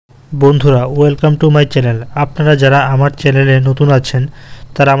বন্ধুরা welcome to my channel. আপনারা যারা আমার চ্যানেলে নতুন আছেন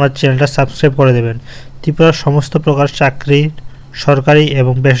তারা আমার চ্যানেলটা সাবস্ক্রাইব করে দেবেন। ত্রিপুরার সমস্ত প্রকার চাকরির, সরকারি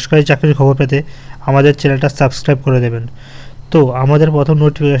এবং বেসরকারি চাকরির খবর পেতে আমাদের চ্যানেলটা সাবস্ক্রাইব করে দেবেন। তো আমাদের প্রথম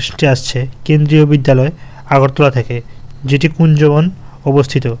নোটিফিকেশনটি আসছে কেন্দ্রীয় বিদ্যালয় আগরতলা থেকে, যেটি কুঞ্জবন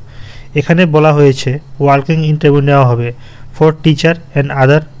অবস্থিত। এখানে বলা হয়েছে ওয়ার্কিং ইন্টারভিউ নেওয়া হবে for teacher and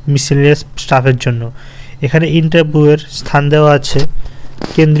other miscellaneous স্টাফের জন্য। এখানে ইন্টারভিউয়ের স্থান দেওয়া আছে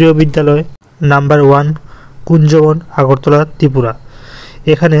কেন্দ্রীয় বিদ্যালয় নাম্বার 1, কুঞ্জবন, আগরতলা, ত্রিপুরা।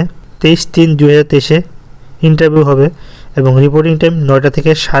 এখানে 23/3/2023 ইন্টারভিউ হবে এবং রিপোর্টিং টাইম 9টা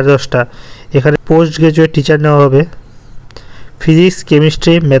থেকে 10:30। এখানে পোস্ট গ্রাজুয়েট টিচার নেওয়া হবে physics,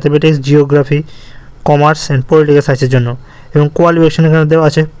 chemistry, mathematics, geography, commerce and political সায়েন্সের জন্য। এবং কোয়ালিফিকেশন এখানে দেওয়া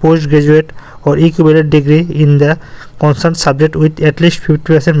আছে post graduate or equivalent degree in the concern subject with at least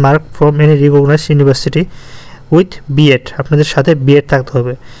 50% mark from any recognised university with B Ed. আপনাদের সাথে বিএড থাকতে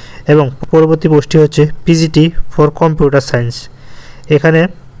হবে। এবং পরবর্তী পোস্টটি হচ্ছে পিজিটি ফর কম্পিউটার সায়েন্স। এখানে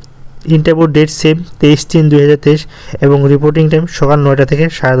ইন্টারভিউ ডেট সেম 23/3/2023 এবং রিপোর্টিং টাইম সকাল 9টা থেকে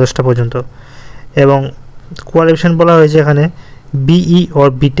 10:30 পর্যন্ত। এবং কোয়ালিফিকেশন বলা হয়েছে এখানে BE or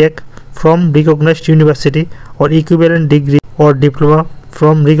B Tech from recognised university or equivalent degree or diploma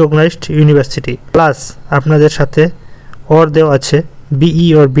from recognised university, plus আপনাদের সাথে অর দেওয়া আছে BE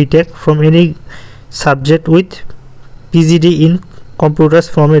or B Tech from any subject with PGD in computers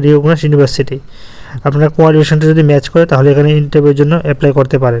from a recognised university. আপনার কোয়ালিফিকেশনটা যদি match করে তাহলে এখানে ইন্টারভিউর জন্য অ্যাপ্লাই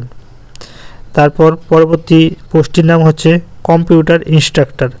করতে পারেন। তারপর পরবর্তী পোস্টটির নাম হচ্ছে কম্পিউটার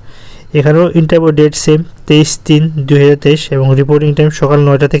ইনস্ট্রাক্টর। এখানেও ইন্টারভিউ ডেট সেম 23/3/2023 এবং রিপোর্টিং টাইম সকাল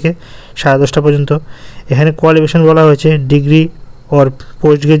 9টা থেকে 10:30 পর্যন্ত। এখানে কোয়ালিফিকেশন বলা হয়েছে degree or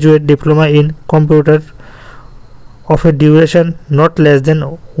post graduate diploma in computer of A duration not less than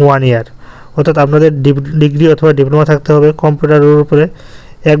 1 ইয়ার। অর্থাৎ আপনাদের ডিগ্রি অথবা ডিপ্লোমা থাকতে হবে কম্পিউটারের উপরে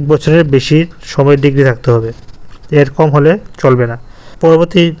 1 বছরের বেশি সময়ের ডিগ্রি থাকতে হবে, এর কম হলে চলবে না।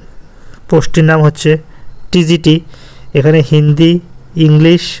 পরবর্তী পোস্টটির নাম হচ্ছে টিজিটি। এখানে Hindi,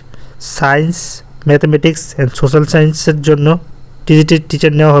 English, science, mathematics and social সায়েন্সের জন্য টিজিটির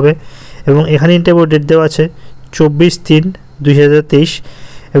টিচার নেওয়া হবে এবং এখানে ইন্টারভিউ ডেট দেওয়া আছে 24/3/2023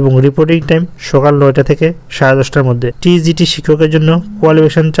 এবং রিপোর্টিং টাইম সকাল 9টা থেকে 10:30টার মধ্যে। টিজিটি শিক্ষকের জন্য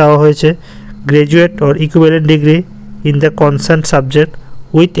কোয়ালিফিকেশন চাওয়া হয়েছে graduate or equivalent degree in the concern subject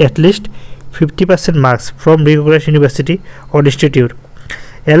with at least 50% marks from recognised university or institute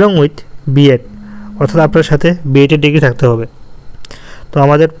along with B Ed. অর্থাৎ আপনার সাথে বিএডের ডিগ্রি থাকতে হবে। তো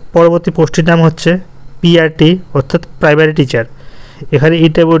আমাদের পরবর্তী পোস্টটির নাম হচ্ছে পিআরটি অর্থাৎ প্রাইমারি টিচার। এখানে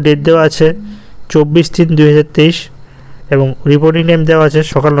ইন্টারভিউ ডেট দেওয়া আছে 24/3/2023 এবং রিপোর্টিং টাইম দেওয়া আছে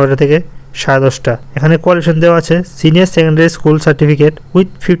সকাল 9টা থেকে 10:30। এখানে কোয়ালিফিকেশন দেওয়া আছে senior secondary school certificate with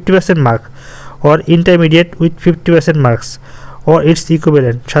 50% mark or intermediate with 50% marks or its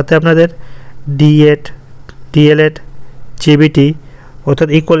equivalent. সাথে আপনাদের ডিএড, ডিএলএড, জেবিটি অর্থাৎ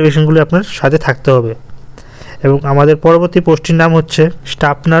এই কোয়ালিফিকেশনগুলো আপনার সাথে থাকতে হবে। এবং আমাদের পরবর্তী পোস্টটির নাম হচ্ছে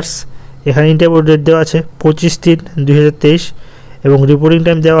স্টাফ নার্স। এখানে ইন্টারভিউ ডেট দেওয়া আছে 25/3/2023 এবং রিপোর্টিং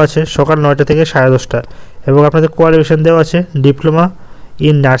টাইম দেওয়া আছে সকাল 9টা থেকে 10:30 এবং আপনাদের কোয়ালিফিকেশন দেওয়া আছে diploma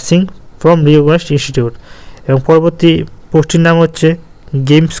in nursing from recognised institute. এবং পরবর্তী পোস্টটির নাম হচ্ছে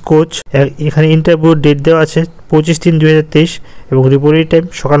গেমস কোচ। এখানে ইন্টারভিউ ডেট দেওয়া আছে 25/3/2023 এবং রিপোর্টিং টাইম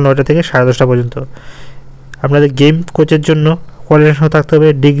সকাল 9টা থেকে 10:30 পর্যন্ত। আপনাদের গেম কোচের জন্য কোয়ালিফিকেশন থাকতে হবে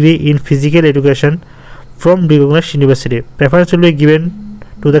degree in physical education from recognized university. Preference will be given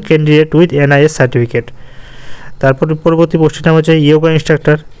to the candidate with NIS certificate. তারপর পরবর্তী পোস্টের নাম হচ্ছে ইয়োগা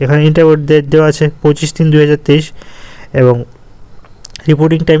ইনস্ট্রাক্টর। এখানে ইন্টারভিউ ডেট দেওয়া আছে 25/3/2023 এবং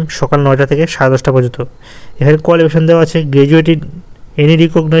রিপোর্টিং টাইম সকাল 9টা থেকে 10:30 পর্যন্ত। এখানে কোয়ালিফিকেশন দেওয়া আছে graduate in any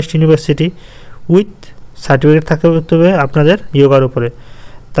recognised university with certificate থাকতে হবে আপনাদের ইয়োগার উপরে।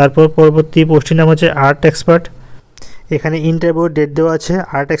 তারপর পরবর্তী পোস্টের নাম হচ্ছে আর্ট এক্সপার্ট। এখানে ইন্টারভিউ ডেট দেওয়া আছে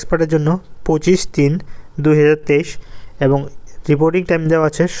আর্ট এক্সপার্টের জন্য 25/3/2023 এবং রিপোর্টিং টাইম দেওয়া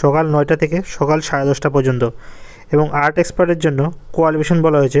আছে সকাল 9টা থেকে সকাল 10:30 পর্যন্ত। এবং আর্ট এক্সপার্টের জন্য কোয়ালিফিকেশন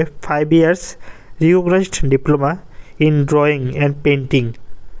বলা হয়েছে 5 years recognised diploma in drawing and painting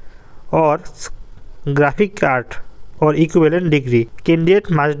or graphic art or equivalent degree. Candidate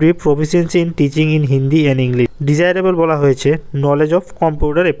must be proficiency in teaching in Hindi and English. Desirable বলা হয়েছে নলেজ অফ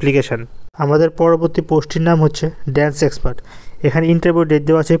কম্পিউটার অ্যাপ্লিকেশন। আমাদের পরবর্তী পোস্টটির নাম হচ্ছে ড্যান্স এক্সপার্ট। এখানে ইন্টারভিউ ডেট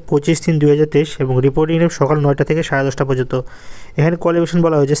দেওয়া আছে 25/3/2023 এবং রিপোর্টিং টাইম সকাল 9টা থেকে 10:30 পর্যন্ত। এখানে কোয়ালিফিকেশন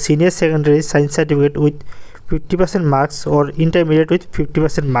বলা হয়েছে senior secondary science certificate with 50% marks or intermediate with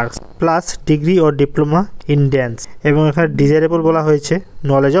 50% marks plus degree or diploma in dance. এবং এখানে ডিজায়ারেবল বলা হয়েছে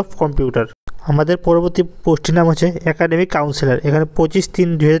নলেজ অফ কম্পিউটার। আমাদের পরবর্তী পোস্টের নাম হচ্ছে একাডেমিক কাউন্সিলর। এখানে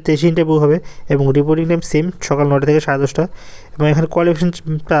 25/3/2023 ইন্টারভিউ হবে এবং রিপোর্টিং টাইম সেম সকাল 9টা থেকে 10:30 এবং এখানে কোয়ালিফিকেশন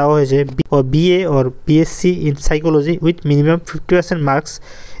পাওয়া হয়েছে BA or BSc in psychology with minimum 50% marks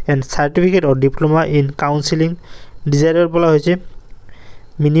and certificate or diploma in counselling. Desirable বলা হয়েছে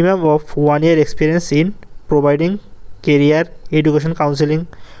minimum of 1 year experience in providing career education counselling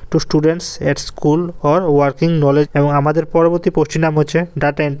two students at school or working knowledge. এবং আমাদের পরবর্তী পোস্টের নাম হচ্ছে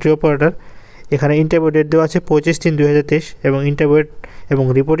data entry operator. এখানে interview date দেওয়া আছে 25/3/2023 এবং ইন্টারভিউ এবং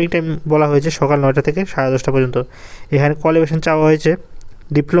রিপোর্টিং টাইম বলা হয়েছে সকাল 9টা থেকে 10:30 পর্যন্ত। এখানে কোয়ালিফিকেশন চাওয়া হয়েছে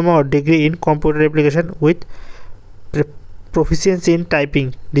diploma or degree in computer application with proficiency in typing.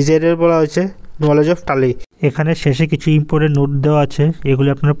 Desirable বলা হয়েছে নলেজ অফ টালি। এখানে শেষে কিছু ইম্পর্টেন্ট নোট দেওয়া আছে, এগুলি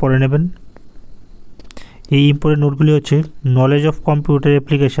আপনারা পড়ে নেবেন। এই ইম্পর্টেন্ট নোটগুলি হচ্ছে knowledge of computer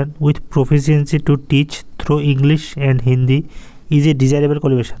application with proficiency to teach through English and Hindi is a desirable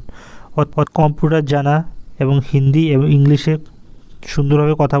qualification. অর্থাৎ কম্পিউটার জানা এবং হিন্দি এবং ইংলিশে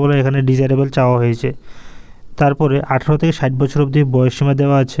সুন্দরভাবে কথা বলা এখানে ডিজায়ারেবল চাওয়া হয়েছে। তারপরে 18 থেকে 60 বছর অবধি বয়সসীমা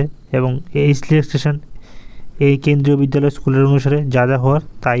দেওয়া আছে এবং এই সিলেকশন এই কেন্দ্রীয় বিদ্যালয় স্কুলের অনুসারে যা যা হওয়ার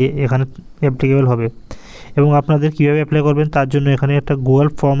তাই এখানে অ্যাপ্লিকেবল হবে। এবং আপনাদের কীভাবে অ্যাপ্লাই করবেন তার জন্য এখানে একটা গুগল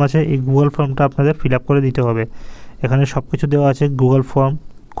ফর্ম আছে, এই গুগল ফর্মটা আপনাদের ফিল আপ করে দিতে হবে। এখানে সব কিছু দেওয়া আছে, গুগল ফর্ম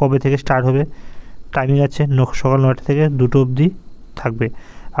কবে থেকে স্টার্ট হবে, টাইমিং আছে সকাল 9টা থেকে 2টো অবধি থাকবে।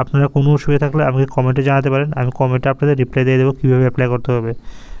 আপনারা কোনো অসুবিধা থাকলে আমাকে কমেন্টে জানাতে পারেন, আমি কমেন্টে আপনাদের রিপ্লাই দিয়ে দেবো কীভাবে অ্যাপ্লাই করতে হবে।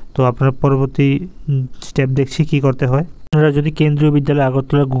 তো আপনারা পরবর্তী স্টেপ দেখছি কী করতে হয়। আপনারা যদি কেন্দ্রীয় বিদ্যালয়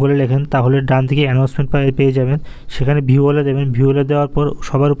আগরতলা গুগলে লেখেন তাহলে ডান থেকে অ্যানাউন্সমেন্ট পেয়ে যাবেন, সেখানে ভিউ হলে দেবেন। ভিউ হলে দেওয়ার পর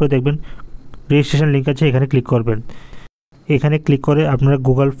সবার উপরে দেখবেন রেজিস্ট্রেশন লিঙ্ক আছে, এখানে ক্লিক করবেন। এখানে ক্লিক করে আপনারা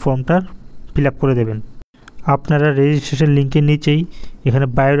গুগল ফর্মটা ফিল আপ করে দেবেন। আপনারা রেজিস্ট্রেশন লিঙ্কের নিচেই এখানে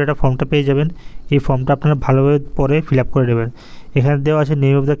বায়োডাটা ফর্মটা পেয়ে যাবেন। এই ফর্মটা আপনারা ভালোভাবে পরে ফিল আপ করে দেবেন। এখানে দেওয়া আছে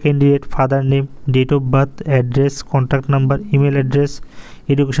name of the candidate, father name, date of birth, address, contact number, email address,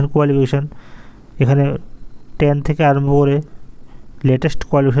 education qualification. এখানে 10 থেকে আরম্ভ করে লেটেস্ট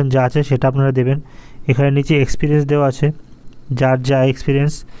কোয়ালিফিকেশান যা আছে সেটা আপনারা দেবেন। এখানে নিচে এক্সপিরিয়েন্স দেওয়া আছে, যার যা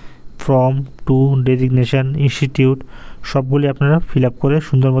experience from two designation institute সবগুলি আপনারা ফিল আপ করে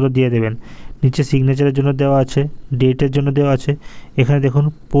সুন্দর মতো দিয়ে দেবেন। নিচে সিগনেচারের জন্য দেওয়া আছে, ডেটের জন্য দেওয়া আছে। এখানে দেখুন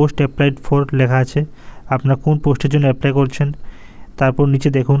পোস্ট অ্যাপ্লাইড ফর লেখা আছে, আপনারা কোন পোস্টের জন্য অ্যাপ্লাই করছেন। তারপর নিচে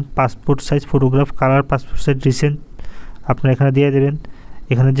দেখুন passport size photograph, colour passport size recent আপনারা এখানে দিয়ে দেবেন।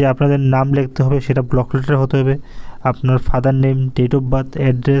 এখানে যে আপনাদের নাম লিখতে হবে সেটা ব্লক লেটার হতে হবে, আপনার father name, date of birth,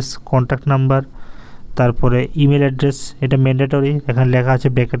 address, contact number, তারপরে ইমেল অ্যাড্রেস, এটা ম্যান্ডেটরি, এখানে লেখা আছে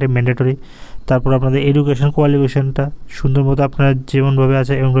ব্র্যাকেটে ম্যান্ডেটরি। তারপর আপনাদের এডুকেশন কোয়ালিফিকেশানটা সুন্দর মতো আপনারা যেমনভাবে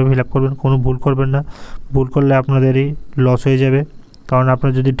আছে এমনভাবে ফিল আপ করবেন, কোনো ভুল করবেন না। ভুল করলে আপনাদেরই লস হয়ে যাবে, কারণ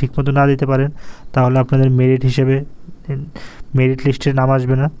আপনারা যদি ঠিকমতো না দিতে পারেন তাহলে আপনাদের মেরিট হিসেবে মেরিট লিস্টে নাম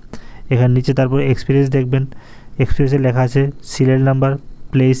আসবে না। এখানে নিচে তারপরে এক্সপিরিয়েন্স দেখবেন, এক্সপিরিয়েন্সে লেখা আছে serial number,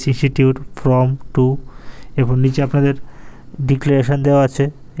 place, institute, from two. এবং নিচে আপনাদের ডিক্লারেশান দেওয়া আছে,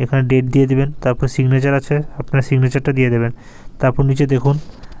 এখানে ডেট দিয়ে দেবেন। তারপর সিগনেচার আছে, আপনার সিগনেচারটা দিয়ে দেবেন। তারপর নিচে দেখুন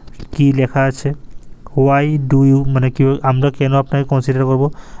কি লেখা আছে, ওয়াই ডু ইউ, মানে কি আমরা কেন আপনাকে কনসিডার করব,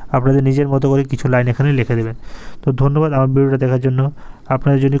 আপনাদের নিজের মতো করে কিছু লাইন এখানে লিখে দেবেন। তো ধন্যবাদ আমার ভিডিওটা দেখার জন্য।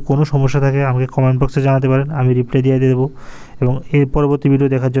 আপনাদের যদি কোনো সমস্যা থাকে আমাকে কমেন্ট বক্সে জানাতে পারেন, আমি রিপ্লাই দিয়ে দেবো। এবং এর পরবর্তী ভিডিও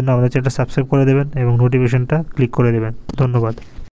দেখার জন্য আমাদের চ্যানেলটা সাবস্ক্রাইব করে দেবেন এবং নোটিফিকেশনটা ক্লিক করে দেবেন। ধন্যবাদ।